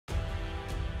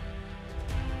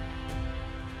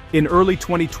In early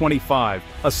 2025,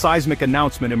 a seismic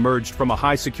announcement emerged from a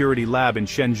high-security lab in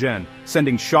Shenzhen,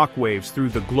 sending shockwaves through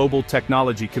the global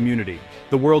technology community.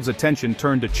 The world's attention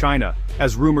turned to China,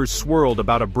 as rumors swirled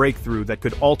about a breakthrough that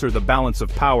could alter the balance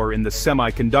of power in the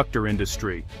semiconductor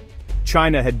industry.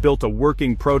 China had built a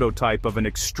working prototype of an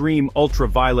extreme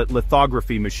ultraviolet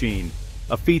lithography machine,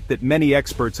 a feat that many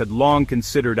experts had long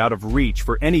considered out of reach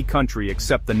for any country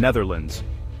except the Netherlands.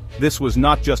 This was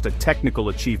not just a technical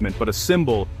achievement but a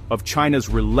symbol of China's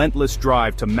relentless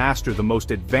drive to master the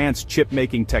most advanced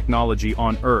chip-making technology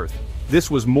on Earth. This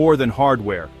was more than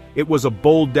hardware. It was a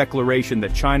bold declaration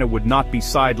that China would not be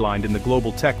sidelined in the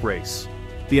global tech race.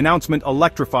 The announcement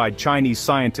electrified Chinese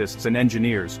scientists and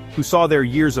engineers, who saw their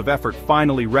years of effort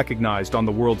finally recognized on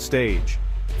the world stage.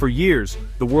 For years,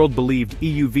 the world believed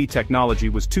EUV technology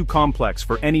was too complex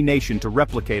for any nation to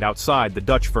replicate outside the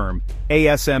Dutch firm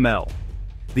ASML.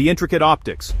 The intricate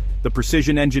optics, the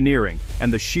precision engineering,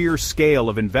 and the sheer scale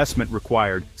of investment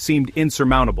required seemed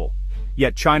insurmountable.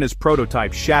 Yet China's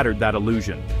prototype shattered that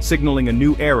illusion, signaling a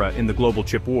new era in the global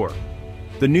chip war.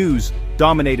 The news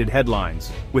dominated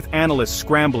headlines, with analysts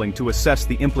scrambling to assess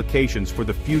the implications for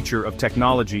the future of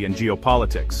technology and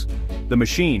geopolitics. The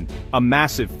machine, a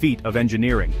massive feat of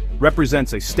engineering,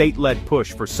 represents a state-led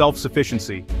push for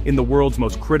self-sufficiency in the world's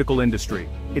most critical industry.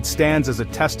 It stands as a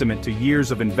testament to years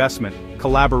of investment,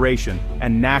 collaboration,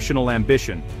 and national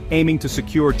ambition, aiming to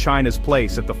secure China's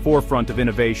place at the forefront of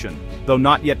innovation. Though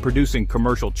not yet producing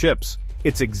commercial chips,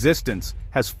 its existence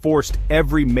has forced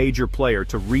every major player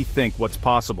to rethink what's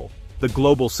possible. The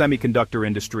global semiconductor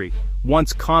industry,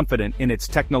 once confident in its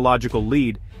technological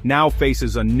lead, now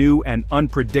faces a new and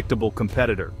unpredictable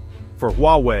competitor. For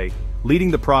Huawei, leading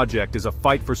the project is a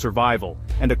fight for survival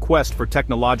and a quest for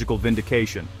technological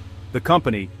vindication. The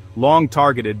company, long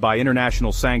targeted by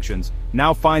international sanctions,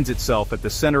 now finds itself at the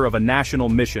center of a national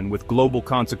mission with global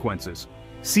consequences.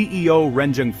 CEO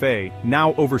Ren Zhengfei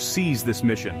now oversees this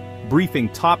mission, briefing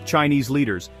top Chinese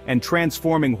leaders and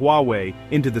transforming Huawei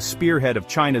into the spearhead of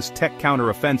China's tech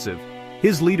counteroffensive.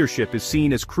 His leadership is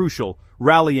seen as crucial,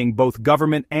 rallying both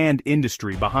government and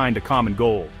industry behind a common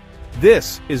goal.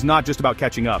 This is not just about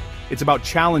catching up, it's about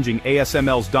challenging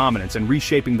ASML's dominance and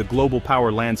reshaping the global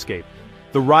power landscape.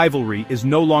 The rivalry is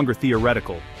no longer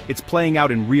theoretical, it's playing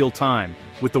out in real time,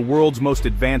 with the world's most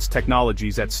advanced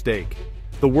technologies at stake.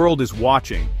 The world is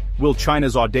watching. Will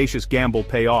China's audacious gamble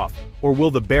pay off, or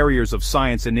will the barriers of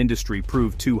science and industry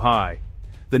prove too high?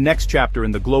 The next chapter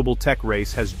in the global tech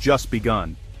race has just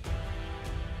begun.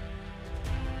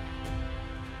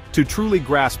 To truly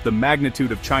grasp the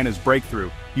magnitude of China's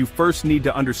breakthrough, you first need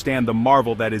to understand the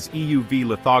marvel that is EUV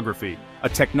lithography, a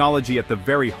technology at the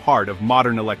very heart of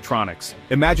modern electronics.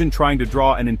 Imagine trying to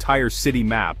draw an entire city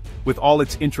map, with all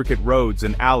its intricate roads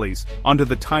and alleys, onto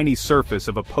the tiny surface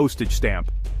of a postage stamp.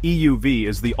 EUV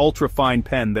is the ultra-fine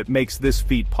pen that makes this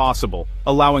feat possible,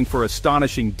 allowing for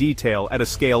astonishing detail at a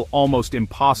scale almost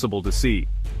impossible to see.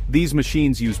 These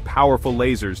machines use powerful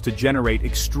lasers to generate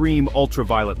extreme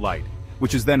ultraviolet light,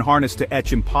 which is then harnessed to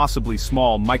etch impossibly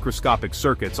small microscopic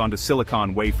circuits onto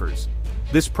silicon wafers.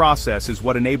 This process is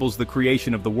what enables the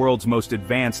creation of the world's most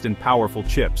advanced and powerful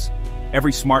chips.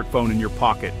 Every smartphone in your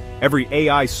pocket, every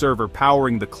AI server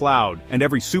powering the cloud, and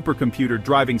every supercomputer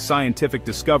driving scientific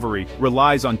discovery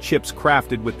relies on chips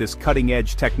crafted with this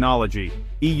cutting-edge technology.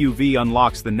 EUV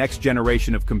unlocks the next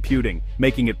generation of computing,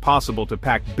 making it possible to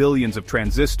pack billions of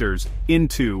transistors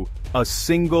into a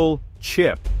single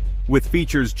chip. With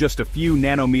features just a few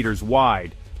nanometers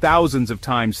wide, thousands of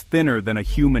times thinner than a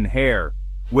human hair.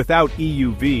 Without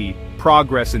EUV,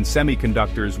 progress in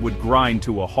semiconductors would grind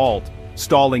to a halt,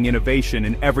 stalling innovation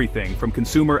in everything from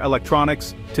consumer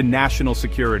electronics to national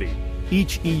security.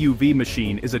 Each EUV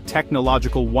machine is a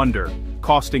technological wonder,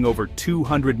 costing over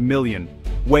 $200 million,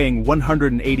 weighing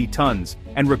 180 tons,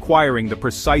 and requiring the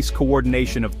precise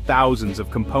coordination of thousands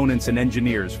of components and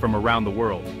engineers from around the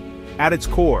world. At its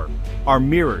core are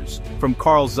mirrors from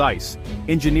Carl Zeiss,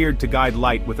 engineered to guide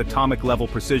light with atomic-level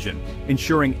precision,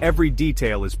 ensuring every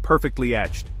detail is perfectly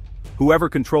etched. Whoever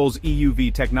controls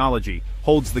EUV technology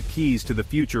holds the keys to the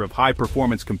future of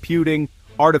high-performance computing,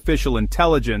 artificial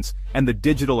intelligence, and the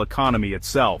digital economy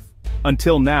itself.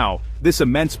 Until now, this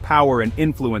immense power and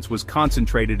influence was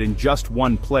concentrated in just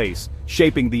one place,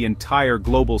 shaping the entire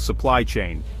global supply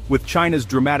chain. With China's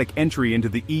dramatic entry into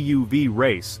the EUV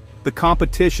race, the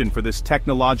competition for this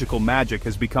technological magic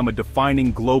has become a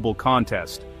defining global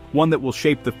contest, one that will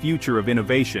shape the future of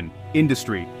innovation,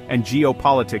 industry, and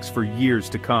geopolitics for years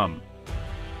to come.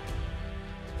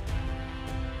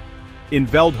 In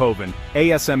Veldhoven,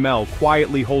 ASML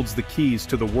quietly holds the keys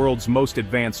to the world's most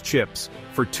advanced chips,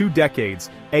 For 2 decades,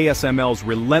 ASML's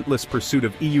relentless pursuit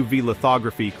of EUV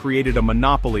lithography created a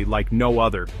monopoly like no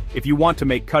other. If you want to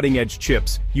make cutting-edge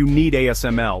chips, you need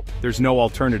ASML, there's no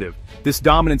alternative. This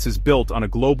dominance is built on a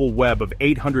global web of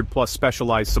 800+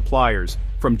 specialized suppliers,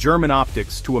 from German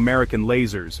optics to American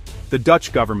lasers. The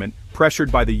Dutch government,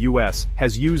 pressured by the US,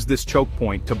 has used this choke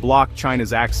point to block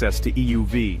China's access to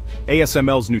EUV.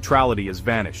 ASML's neutrality has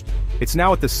vanished. It's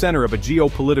now at the center of a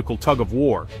geopolitical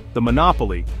tug-of-war. The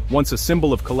monopoly, once a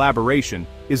symbol of collaboration,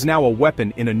 is now a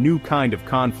weapon in a new kind of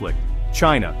conflict.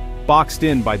 China, boxed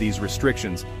in by these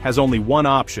restrictions, has only one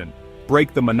option: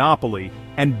 break the monopoly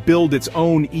and build its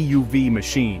own EUV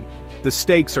machine. The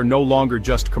stakes are no longer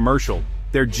just commercial,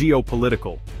 they're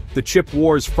geopolitical. The chip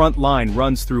war's front line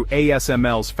runs through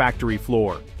ASML's factory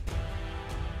floor.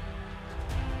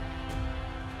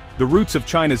 The roots of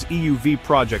China's EUV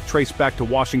project trace back to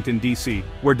Washington, D.C.,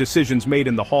 where decisions made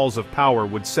in the halls of power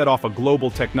would set off a global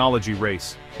technology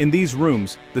race. In these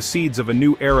rooms, the seeds of a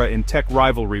new era in tech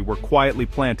rivalry were quietly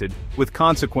planted, with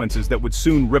consequences that would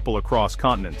soon ripple across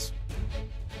continents.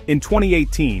 In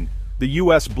 2018, the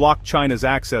US blocked China's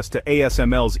access to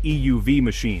ASML's EUV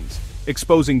machines,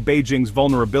 exposing Beijing's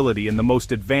vulnerability in the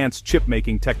most advanced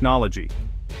chip-making technology.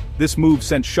 This move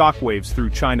sent shockwaves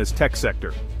through China's tech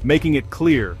sector, making it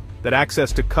clear that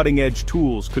access to cutting-edge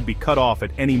tools could be cut off at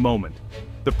any moment.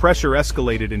 The pressure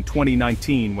escalated in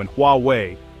 2019 when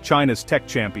Huawei, China's tech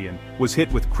champion, was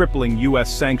hit with crippling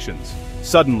US sanctions.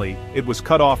 Suddenly, it was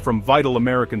cut off from vital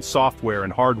American software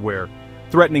and hardware,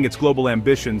 threatening its global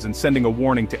ambitions and sending a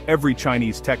warning to every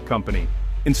Chinese tech company.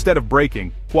 Instead of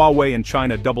breaking, Huawei and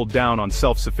China doubled down on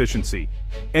self-sufficiency.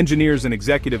 Engineers and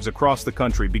executives across the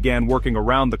country began working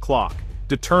around the clock,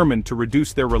 determined to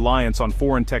reduce their reliance on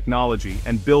foreign technology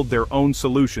and build their own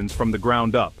solutions from the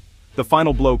ground up. The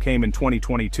final blow came in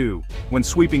 2022, when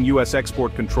sweeping US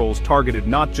export controls targeted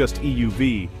not just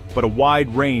EUV, but a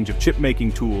wide range of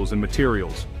chip-making tools and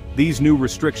materials. These new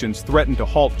restrictions threatened to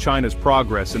halt China's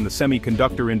progress in the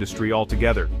semiconductor industry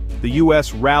altogether. The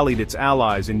US rallied its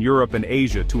allies in Europe and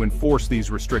Asia to enforce these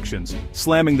restrictions,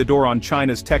 slamming the door on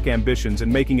China's tech ambitions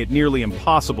and making it nearly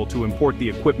impossible to import the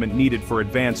equipment needed for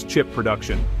advanced chip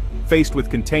production. Faced with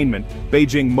containment,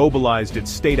 Beijing mobilized its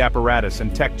state apparatus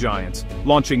and tech giants,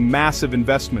 launching massive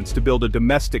investments to build a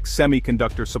domestic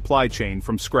semiconductor supply chain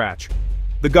from scratch.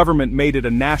 The government made it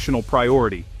a national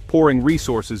priority, pouring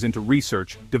resources into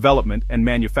research, development, and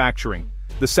manufacturing.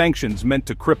 The sanctions meant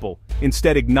to cripple,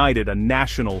 instead ignited a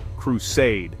national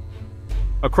crusade.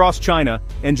 Across China,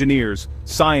 engineers,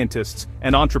 scientists,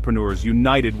 and entrepreneurs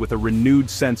united with a renewed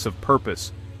sense of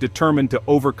purpose, determined to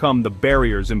overcome the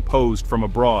barriers imposed from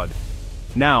abroad.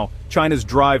 Now, China's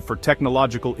drive for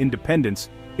technological independence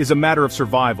is a matter of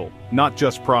survival, not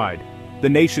just pride. The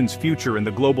nation's future in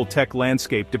the global tech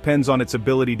landscape depends on its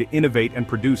ability to innovate and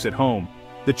produce at home.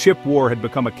 The chip war had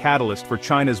become a catalyst for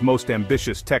China's most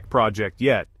ambitious tech project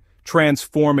yet,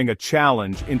 transforming a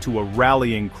challenge into a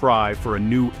rallying cry for a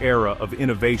new era of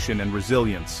innovation and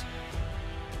resilience.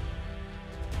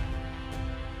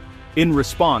 In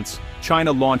response,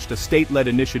 China launched a state-led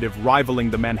initiative rivaling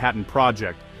the Manhattan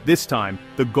Project. This time,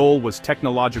 the goal was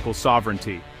technological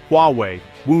sovereignty. Huawei,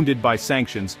 wounded by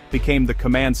sanctions, became the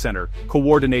command center,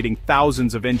 coordinating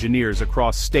thousands of engineers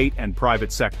across state and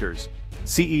private sectors.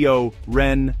 CEO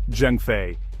Ren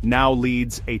Zhengfei now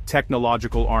leads a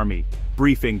technological army,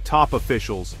 briefing top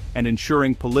officials and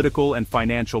ensuring political and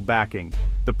financial backing.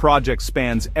 The project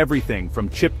spans everything from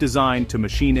chip design to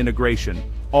machine integration,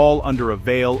 all under a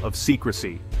veil of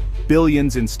secrecy.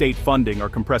 Billions in state funding are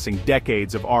compressing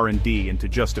decades of R&D into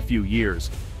just a few years.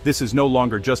 This is no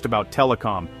longer just about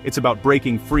telecom, it's about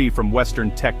breaking free from Western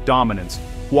tech dominance.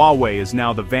 Huawei is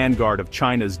now the vanguard of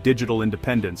China's digital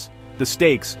independence. The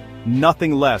stakes,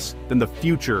 nothing less than the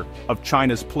future of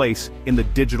China's place in the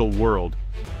digital world.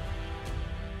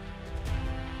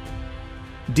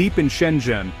 Deep in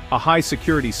Shenzhen, a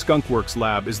high-security skunkworks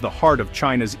lab is the heart of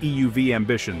China's EUV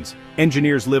ambitions.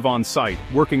 Engineers live on site,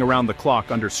 working around the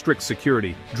clock under strict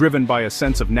security, driven by a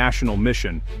sense of national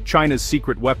mission. China's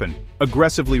secret weapon,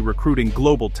 aggressively recruiting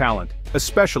global talent,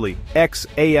 especially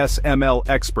ex-ASML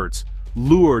experts,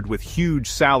 lured with huge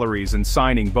salaries and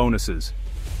signing bonuses.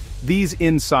 These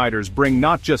insiders bring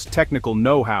not just technical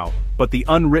know-how, but the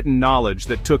unwritten knowledge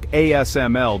that took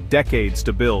ASML decades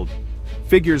to build.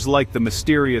 Figures like the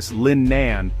mysterious Lin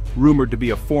Nan, rumored to be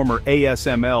a former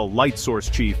ASML light source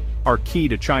chief, are key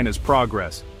to China's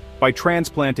progress. By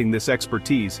transplanting this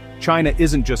expertise, China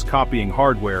isn't just copying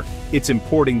hardware, it's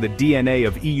importing the DNA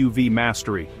of EUV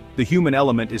mastery. The human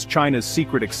element is China's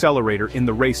secret accelerator in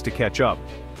the race to catch up.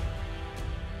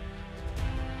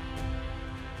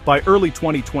 By early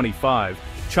 2025,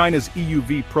 China's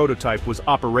EUV prototype was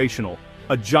operational,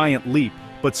 a giant leap,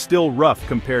 but still rough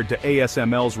compared to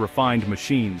ASML's refined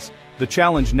machines. The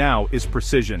challenge now is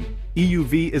precision.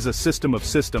 EUV is a system of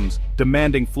systems,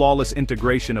 demanding flawless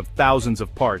integration of thousands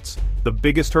of parts. The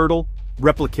biggest hurdle?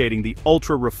 Replicating the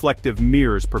ultra-reflective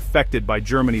mirrors perfected by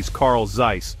Germany's Carl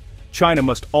Zeiss. China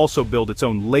must also build its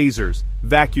own lasers,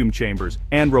 vacuum chambers,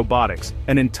 and robotics,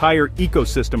 an entire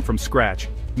ecosystem from scratch.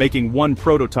 Making one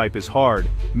prototype is hard,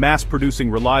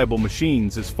 mass-producing reliable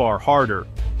machines is far harder.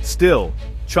 Still,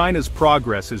 China's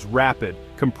progress is rapid,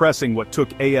 compressing what took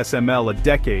ASML a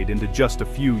decade into just a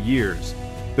few years.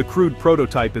 The crude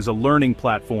prototype is a learning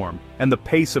platform, and the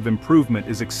pace of improvement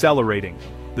is accelerating.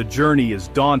 The journey is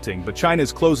daunting, but China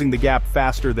is closing the gap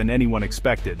faster than anyone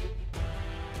expected.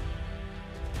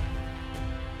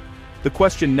 The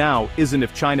question now isn't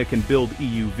if China can build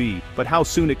EUV, but how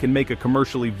soon it can make a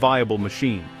commercially viable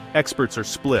machine. Experts are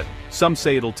split. Some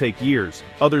say it'll take years,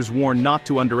 others warn not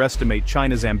to underestimate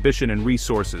China's ambition and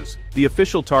resources. The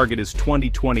official target is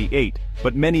 2028,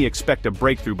 but many expect a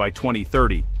breakthrough by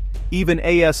 2030. Even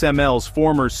ASML's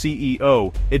former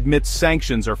CEO admits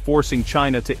sanctions are forcing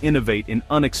China to innovate in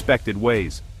unexpected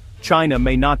ways. China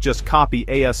may not just copy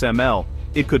ASML,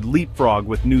 it could leapfrog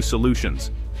with new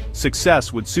solutions.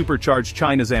 Success would supercharge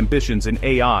China's ambitions in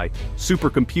AI,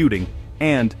 supercomputing,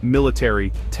 and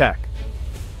military tech.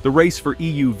 The race for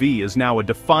EUV is now a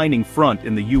defining front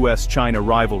in the US-China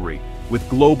rivalry, with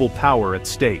global power at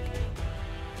stake.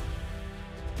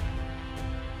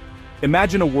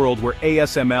 Imagine a world where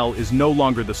ASML is no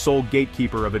longer the sole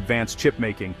gatekeeper of advanced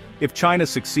chipmaking. If China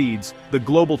succeeds, the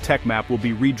global tech map will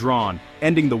be redrawn,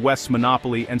 ending the West's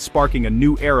monopoly and sparking a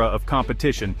new era of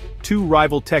competition. Two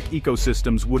rival tech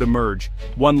ecosystems would emerge,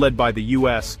 one led by the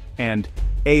US and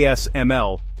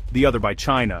ASML, the other by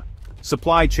China.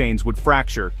 Supply chains would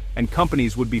fracture, and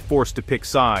companies would be forced to pick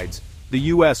sides. The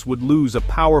US would lose a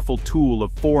powerful tool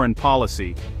of foreign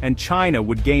policy, and China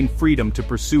would gain freedom to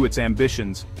pursue its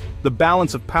ambitions. The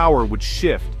balance of power would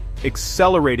shift,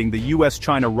 accelerating the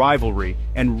US-China rivalry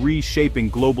and reshaping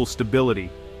global stability.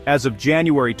 As of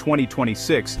January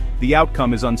 2026, the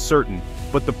outcome is uncertain,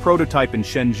 but the prototype in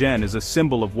Shenzhen is a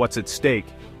symbol of what's at stake.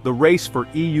 The race for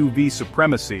EUV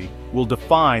supremacy will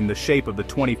define the shape of the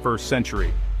 21st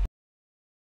century.